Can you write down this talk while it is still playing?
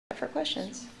for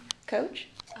questions. Coach?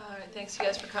 All right, thanks you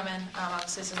guys for coming.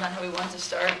 Obviously, this is not how we wanted to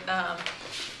start.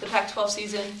 The Pac-12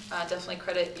 season, definitely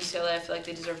credit UCLA. I feel like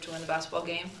they deserve to win the basketball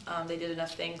game. They did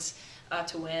enough things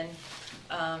to win.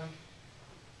 I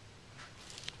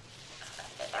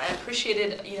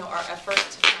appreciated, our effort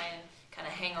to try and kind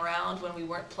of hang around when we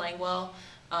weren't playing well,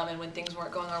 and when things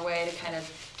weren't going our way, to kind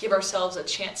of give ourselves a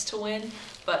chance to win.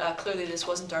 But clearly, this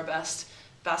wasn't our best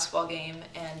basketball game,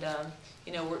 and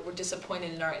we're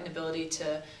disappointed in our inability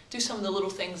to do some of the little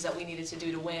things that we needed to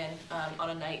do to win on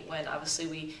a night when obviously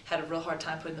we had a real hard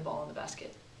time putting the ball in the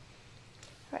basket.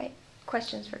 All right,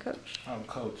 questions for Coach?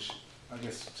 Coach, I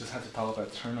guess just have to talk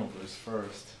about turnovers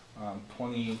first.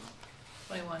 21,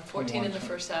 14 in the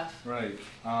first half. Right.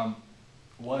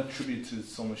 What attributed to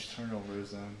so much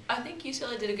turnovers? I think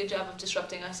UCLA did a good job of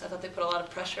disrupting us. I thought they put a lot of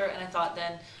pressure, and I thought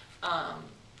then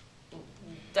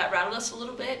that rattled us a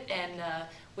little bit, and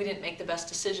we didn't make the best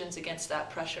decisions against that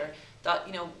pressure. Thought,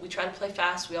 we try to play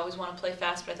fast. We always want to play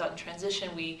fast, but I thought in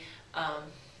transition we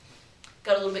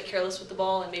got a little bit careless with the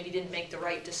ball and maybe didn't make the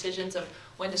right decisions of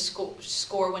when to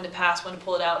score, when to pass, when to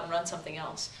pull it out and run something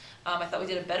else. I thought we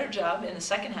did a better job in the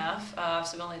second half,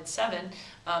 so we only had 7,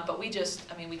 but we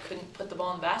couldn't put the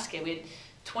ball in the basket. We had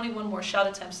 21 more shot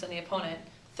attempts than the opponent,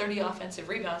 30 offensive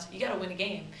rebounds. You got to win a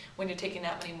game when you're taking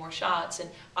that many more shots, and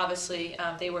obviously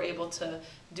they were able to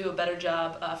do a better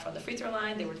job from the free throw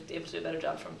line. They were able to do a better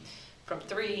job from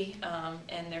 3,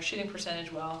 and their shooting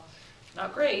percentage, while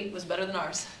not great, was better than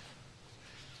ours.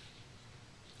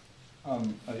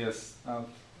 I guess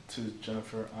to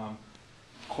Gennifer,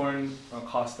 Corin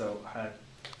Costa had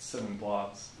 7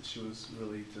 blocks. She was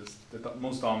really just the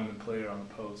most dominant player on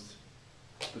the post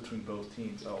between both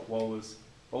teams. What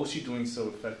was she doing so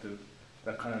effective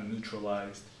that kind of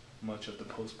neutralized much of the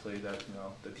post play that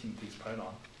the team takes pride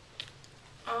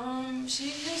on?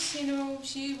 She just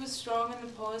she was strong in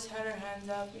the post, had her hands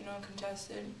up,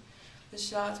 contested the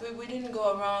shots. We didn't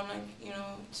go around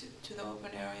to the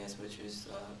open areas, which was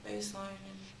baseline,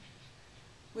 and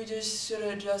we just should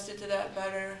have adjusted to that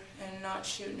better and not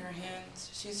shooting her hands.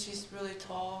 She's really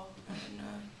tall and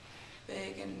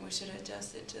big, and we should have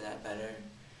adjusted to that better.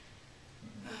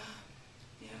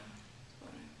 Yeah.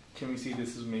 Can we see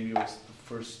this as maybe was the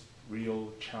first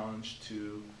real challenge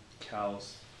to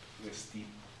Cal's, steep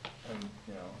and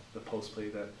the post play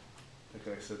that,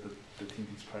 like I said, the team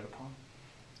takes pride upon?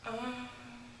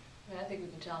 I think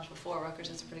we've been challenged before. Rutgers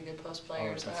had some pretty good post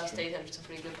players. Ohio State had some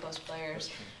pretty good post players.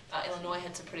 Illinois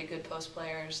had some pretty good post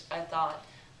players. I thought,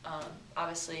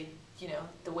 obviously,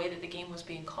 the way that the game was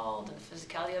being called and the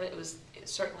physicality of it, it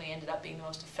certainly ended up being the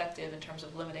most effective in terms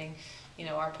of limiting,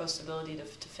 our post ability to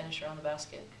finish around the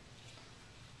basket.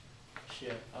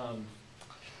 Yeah.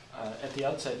 At the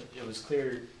outset, it was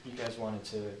clear you guys wanted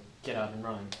to get out and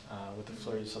run with the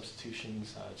flurry of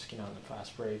substitutions, just get out in the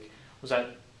fast break. Was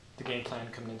that the game plan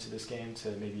coming into this game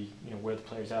to maybe wear the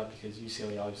players out, because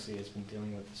UCLA obviously has been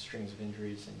dealing with strings of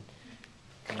injuries and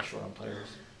kind of short on players?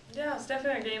 Yeah, it's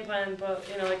definitely a game plan, but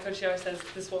like Coach always says,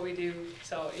 this is what we do.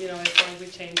 So as long as we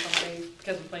change something,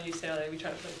 because we're playing UCLA, we try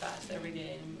to play fast every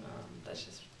game. That's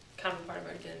just kind of a part of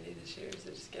our identity this year, is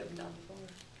to just get them down the floor.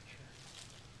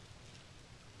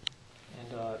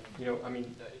 And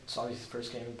it's obviously the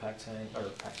first game in Pac-10 or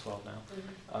Pac-12 now.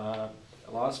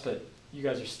 A loss, but you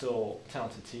guys are still a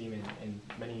talented team, and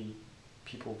many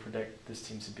people predict this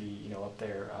team to be up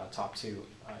there, top 2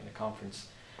 in the conference.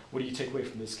 What do you take away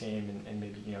from this game, and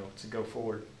maybe to go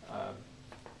forward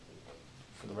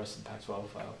for the rest of the Pac-12?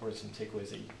 What are some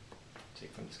takeaways that you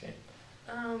take from this game?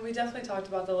 We definitely talked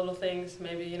about the little things.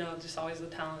 Maybe just always the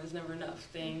talent is never enough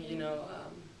thing.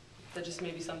 That just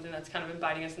maybe something that's kind of been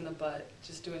biting us in the butt,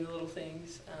 just doing the little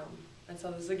things. And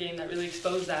so this is a game that really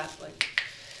exposed that. Like,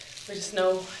 we just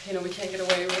know, we can't get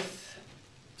away with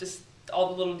just all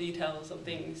the little details of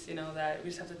things, that we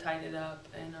just have to tighten it up.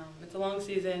 And it's a long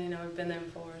season, we've been there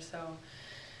before, so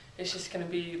it's just going to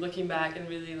be looking back and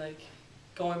really,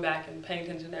 going back and paying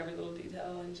attention to every little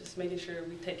detail and just making sure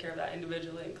we take care of that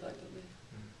individually and collectively.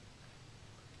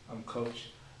 Coach,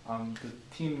 the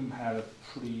team had a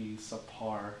pretty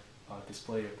subpar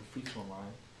display at the free throw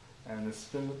line, and it's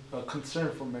been a concern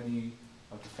for many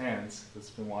of the fans that's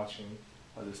been watching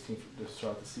this team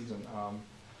throughout the season.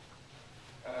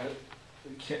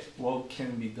 What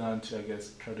can be done to, I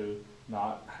guess, try to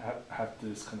not have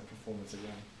this kind of performance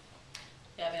again?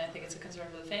 Yeah, I think it's a concern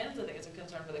for the fans. I think it's a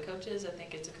concern for the coaches. I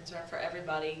think it's a concern for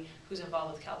everybody who's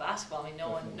involved with Cal basketball. No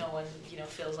one,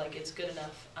 feels like it's good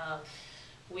enough.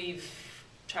 We've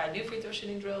tried new free throw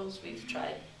shooting drills. We've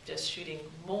tried just shooting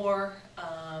more.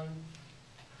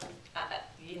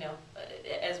 you know,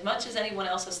 as much as anyone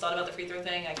else has thought about the free throw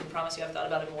thing, I can promise you I've thought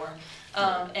about it more.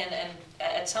 And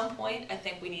at some point, I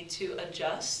think we need to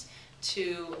adjust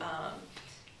to,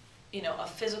 you know, a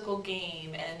physical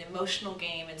game and an emotional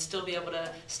game and still be able to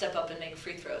step up and make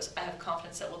free throws. I have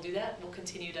confidence that we'll do that. We'll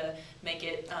continue to make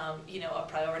it, you know, a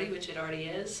priority, which it already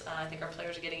is. I think our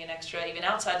players are getting an extra, even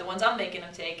outside the ones I'm making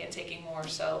them take, and taking more.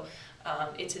 So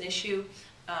it's an issue.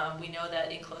 We know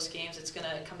that in close games it's going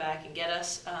to come back and get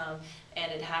us, and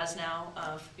it has now,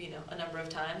 you know, a number of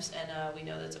times, and we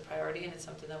know that it's a priority and it's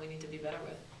something that we need to be better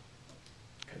with.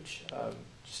 Coach,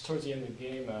 just towards the end of the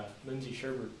game, Lindsay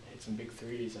Sherbert hit some big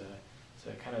threes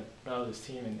to kind of rally this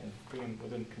team and bring them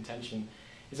within contention.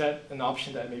 Is that an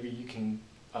option that maybe you can,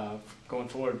 going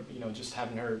forward, you know, just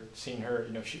seeing her,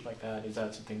 you know, shoot like that, is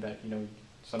that something that, you know,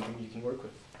 something you can work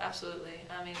with? Absolutely.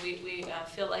 I mean, we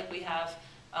feel like we have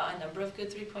a number of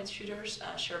good three-point shooters.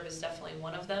 Sherb is definitely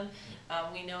one of them.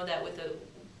 We know that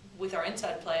with our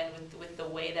inside play and with the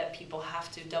way that people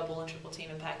have to double and triple team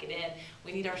and pack it in,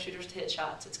 we need our shooters to hit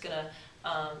shots. It's gonna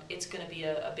be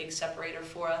a big separator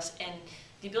for us. And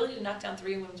the ability to knock down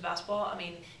three in women's basketball, I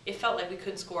mean, it felt like we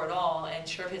couldn't score at all, and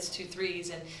Sherb hits 2 threes,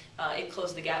 and it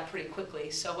closed the gap pretty quickly.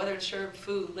 So whether it's Sherb,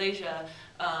 Fu, Layshia,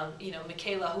 you know,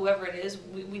 Michaela, whoever it is,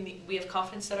 we have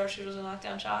confidence that our shooters will knock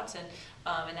down shots, and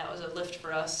that was a lift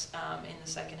for us in the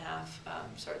second half,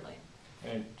 certainly.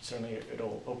 And certainly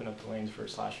it'll open up the lanes for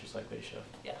slashers like Layshia.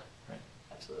 Yeah, right.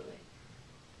 Absolutely.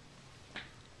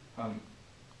 I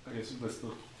guess let's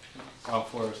look out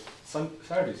for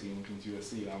Saturday's game against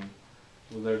USC.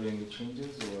 Will there be any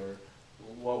changes, or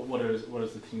what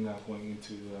is the team now going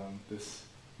into this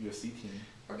USC team?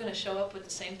 We're going to show up with the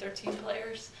same 13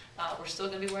 players. We're still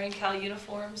going to be wearing Cal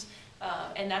uniforms,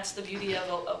 and that's the beauty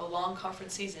of a long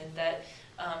conference season, that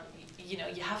you know,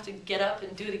 you have to get up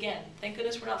and do it again. Thank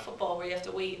goodness we're not football where you have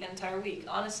to wait an entire week.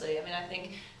 Honestly, I mean, I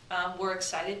think we're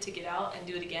excited to get out and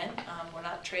do it again. We're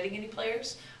not trading any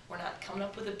players. We're not coming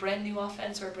up with a brand new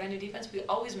offense or a brand new defense. We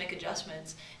always make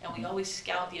adjustments, and we always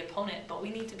scout the opponent, but we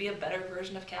need to be a better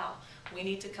version of Cal. We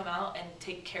need to come out and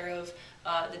take care of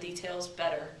the details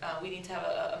better. We need to have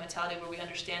a mentality where we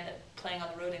understand that playing on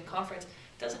the road in conference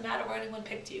doesn't matter where anyone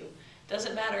picked you.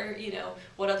 Doesn't matter, you know,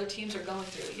 what other teams are going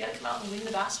through. You got to come out and win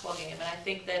the basketball game, and I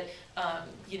think that,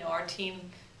 you know, our team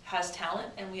has talent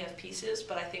and we have pieces,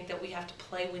 but I think that we have to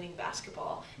play winning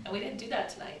basketball, and we didn't do that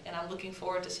tonight. And I'm looking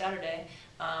forward to Saturday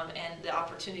and the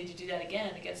opportunity to do that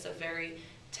again against a very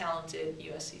talented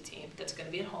USC team that's going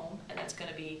to be at home and that's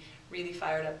going to be really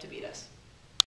fired up to beat us.